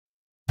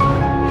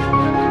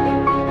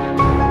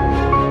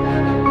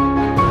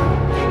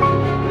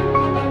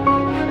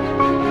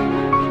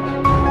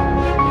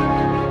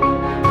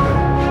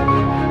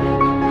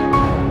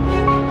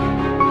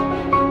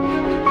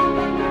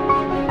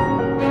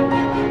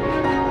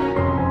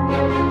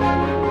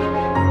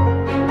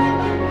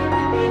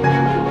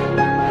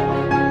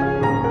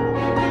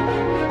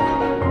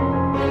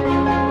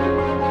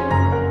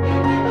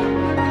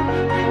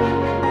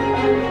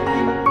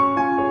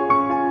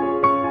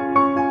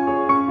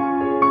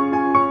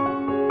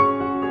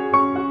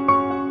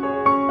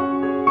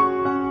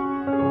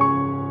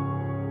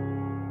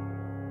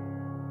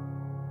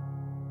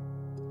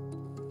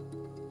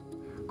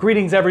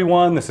Greetings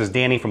everyone, this is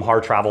Danny from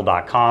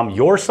HarrTravel.com,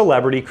 your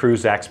celebrity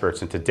cruise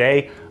experts, and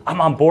today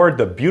I'm on board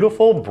the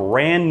beautiful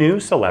brand new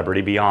Celebrity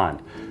Beyond.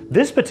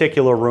 This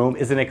particular room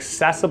is an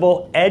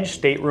accessible edge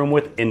stateroom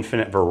with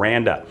infinite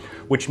veranda,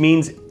 which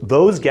means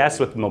those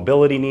guests with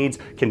mobility needs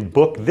can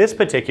book this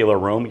particular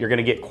room. You're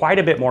gonna get quite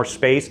a bit more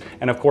space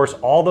and of course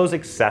all those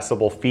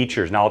accessible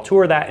features. Now I'll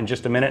tour that in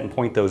just a minute and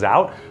point those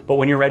out, but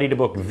when you're ready to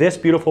book this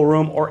beautiful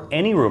room or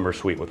any room or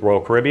suite with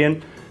Royal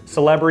Caribbean,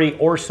 Celebrity,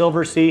 or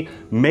Silversea,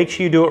 make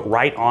sure you do it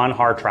right on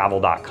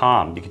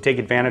HarrTravel.com. You can take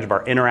advantage of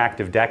our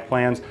interactive deck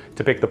plans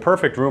to pick the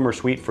perfect room or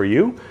suite for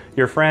you,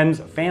 your friends,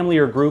 family,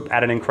 or group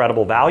at an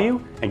incredible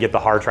value, and get the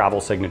Harr Travel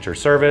signature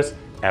service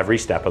every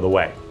step of the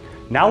way.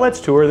 Now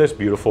let's tour this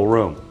beautiful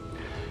room.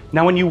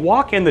 Now when you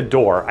walk in the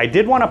door, I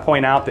did want to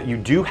point out that you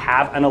do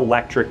have an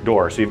electric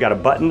door. So you've got a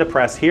button to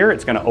press here,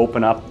 it's going to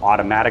open up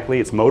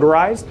automatically, it's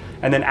motorized.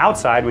 And then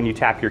outside, when you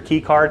tap your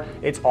key card,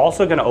 it's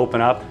also going to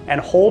open up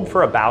and hold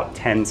for about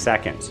 10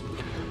 seconds.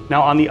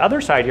 Now on the other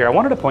side here, I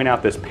wanted to point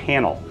out this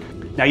panel.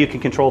 Now you can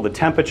control the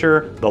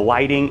temperature, the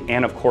lighting,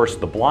 and of course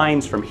the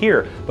blinds from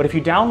here. But if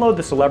you download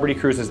the Celebrity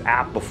Cruises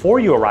app before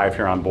you arrive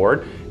here on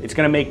board, it's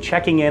going to make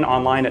checking in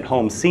online at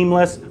home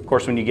seamless. Of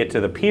course, when you get to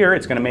the pier,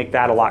 it's going to make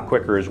that a lot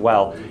quicker as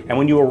well. And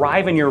when you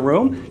arrive in your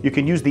room, you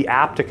can use the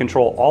app to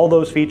control all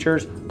those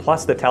features,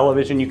 plus the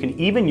television. You can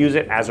even use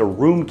it as a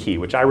room key,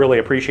 which I really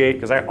appreciate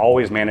because I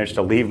always manage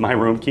to leave my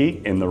room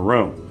key in the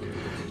room.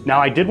 Now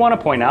I did want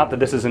to point out that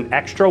this is an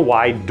extra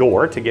wide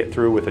door to get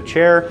through with a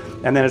chair,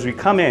 and then as we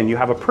come in, you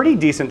have a pretty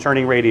decent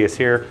turning radius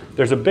here.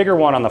 There's a bigger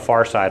one on the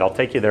far side. I'll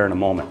take you there in a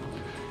moment.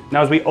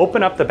 Now as we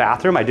open up the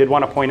bathroom, I did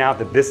want to point out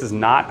that this is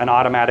not an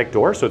automatic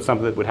door, so it's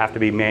something that would have to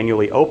be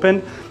manually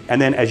opened. And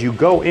then as you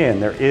go in,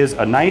 there is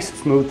a nice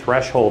smooth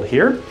threshold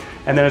here.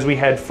 And then as we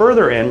head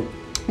further in,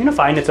 you're going to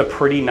find it's a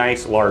pretty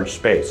nice large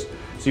space.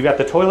 So you've got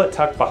the toilet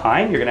tucked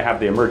behind, you're going to have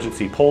the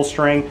emergency pull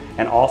string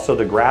and also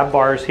the grab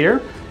bars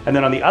here. And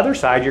then on the other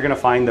side, you're going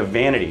to find the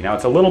vanity. Now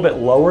it's a little bit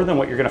lower than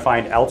what you're going to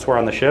find elsewhere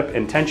on the ship.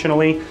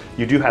 Intentionally,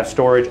 you do have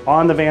storage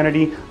on the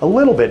vanity, a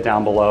little bit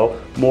down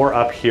below, more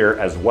up here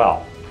as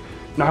well.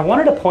 Now I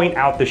wanted to point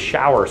out the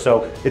shower.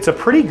 So it's a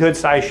pretty good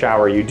size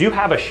shower. You do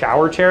have a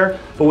shower chair,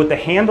 but with the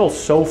handle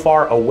so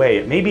far away,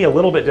 it may be a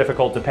little bit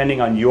difficult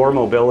depending on your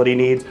mobility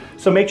needs.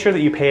 So make sure that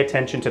you pay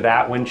attention to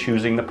that when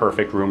choosing the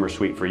perfect room or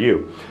suite for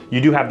you.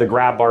 You do have the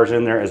grab bars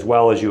in there as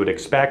well as you would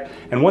expect.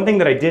 And one thing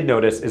that I did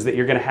notice is that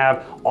you're gonna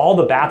have all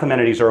the bath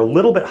amenities are a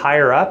little bit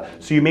higher up,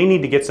 so you may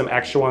need to get some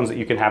extra ones that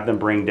you can have them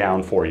bring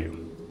down for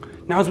you.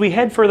 Now as we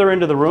head further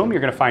into the room,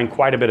 you're going to find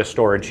quite a bit of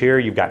storage here.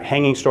 You've got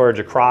hanging storage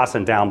across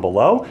and down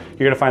below. You're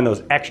going to find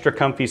those extra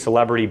comfy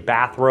Celebrity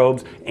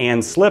bathrobes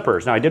and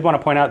slippers. Now I did want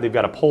to point out they've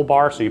got a pull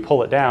bar, so you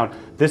pull it down.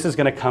 This is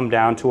going to come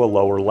down to a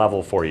lower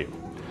level for you.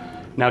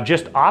 Now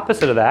just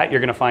opposite of that,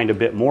 you're going to find a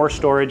bit more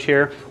storage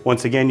here.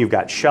 Once again, you've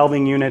got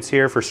shelving units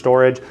here for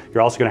storage.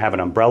 You're also going to have an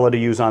umbrella to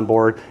use on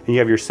board, and you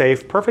have your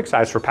safe, perfect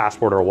size for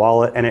passport or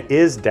wallet, and it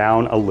is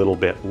down a little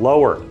bit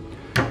lower.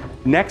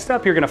 Next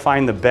up, you're going to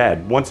find the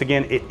bed. Once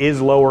again, it is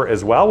lower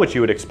as well, which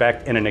you would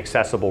expect in an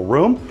accessible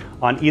room.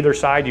 On either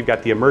side, you've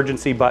got the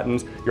emergency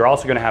buttons. You're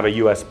also going to have a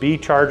USB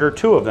charger,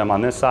 two of them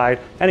on this side,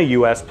 and a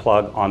US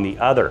plug on the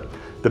other.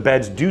 The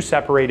beds do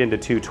separate into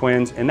two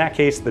twins. In that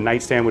case, the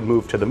nightstand would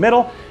move to the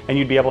middle, and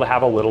you'd be able to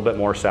have a little bit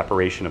more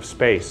separation of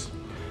space.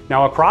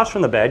 Now, across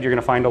from the bed, you're going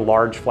to find a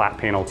large flat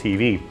panel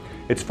TV.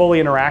 It's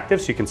fully interactive,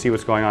 so you can see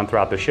what's going on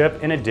throughout the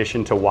ship, in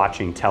addition to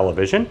watching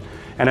television.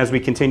 And as we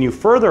continue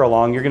further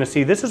along, you're going to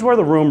see this is where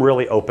the room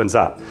really opens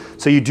up.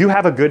 So you do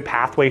have a good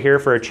pathway here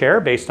for a chair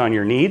based on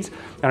your needs.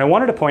 And I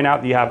wanted to point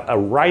out that you have a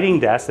writing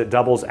desk that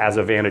doubles as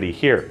a vanity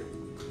here.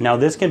 Now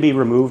this can be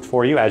removed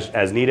for you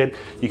as needed.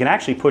 You can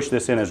actually push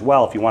this in as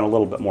well if you want a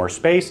little bit more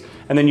space.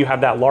 And then you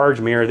have that large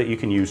mirror that you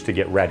can use to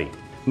get ready.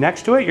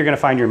 Next to it, you're going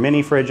to find your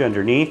mini fridge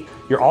underneath.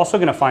 You're also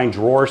going to find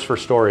drawers for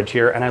storage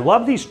here, and I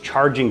love these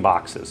charging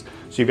boxes.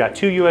 So you've got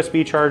two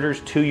USB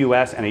chargers, two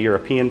US and a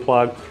European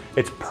plug.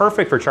 It's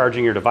perfect for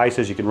charging your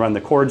devices. You can run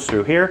the cords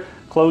through here,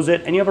 close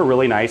it, and you have a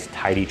really nice,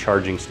 tidy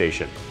charging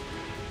station.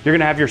 You're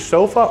going to have your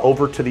sofa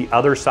over to the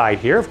other side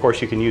here. Of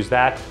course, you can use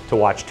that to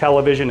watch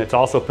television. It's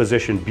also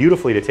positioned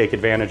beautifully to take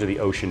advantage of the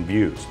ocean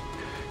views.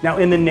 Now,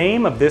 in the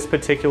name of this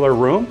particular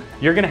room,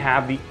 you're going to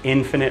have the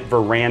infinite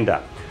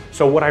veranda.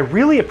 So what I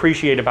really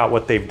appreciate about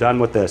what they've done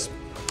with this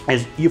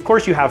is, of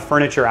course, you have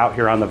furniture out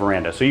here on the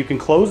veranda. So you can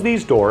close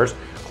these doors,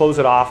 close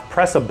it off,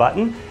 press a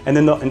button, and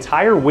then the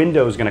entire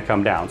window is going to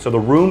come down. So the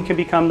room can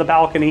become the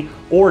balcony,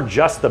 or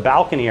just the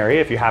balcony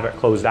area, if you have it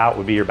closed out,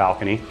 would be your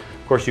balcony.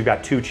 Of course, you've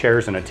got two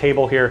chairs and a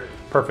table here.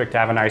 Perfect to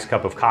have a nice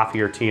cup of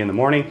coffee or tea in the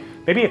morning,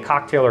 maybe a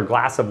cocktail or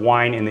glass of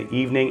wine in the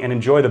evening, and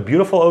enjoy the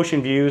beautiful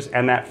ocean views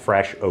and that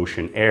fresh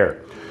ocean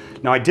air.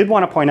 Now I did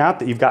want to point out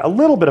that you've got a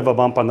little bit of a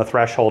bump on the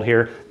threshold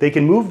here. They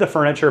can move the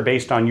furniture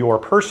based on your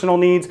personal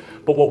needs,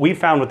 but what we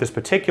found with this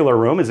particular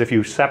room is if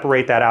you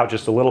separate that out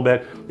just a little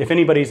bit, if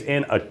anybody's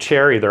in a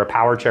chair, either a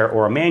power chair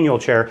or a manual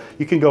chair,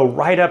 you can go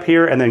right up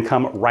here and then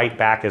come right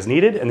back as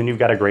needed, and then you've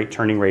got a great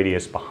turning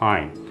radius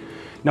behind.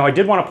 Now, I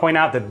did want to point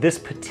out that this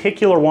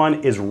particular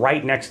one is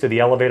right next to the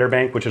elevator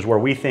bank, which is where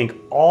we think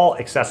all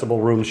accessible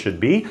rooms should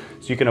be.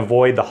 So you can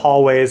avoid the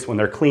hallways when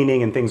they're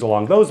cleaning and things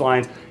along those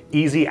lines.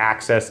 Easy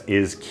access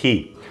is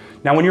key.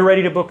 Now, when you're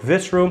ready to book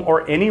this room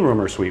or any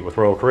room or suite with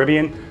Royal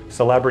Caribbean,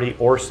 Celebrity,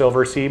 or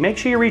Silversea, make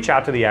sure you reach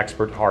out to the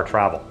expert at Harr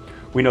Travel.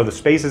 We know the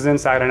spaces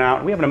inside and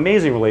out. We have an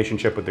amazing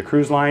relationship with the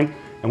cruise line,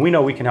 and we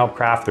know we can help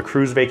craft the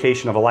cruise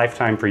vacation of a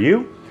lifetime for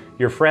you,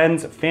 your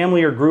friends,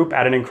 family, or group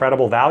at an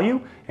incredible value,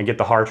 and get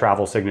the Harr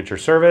Travel signature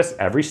service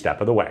every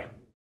step of the way.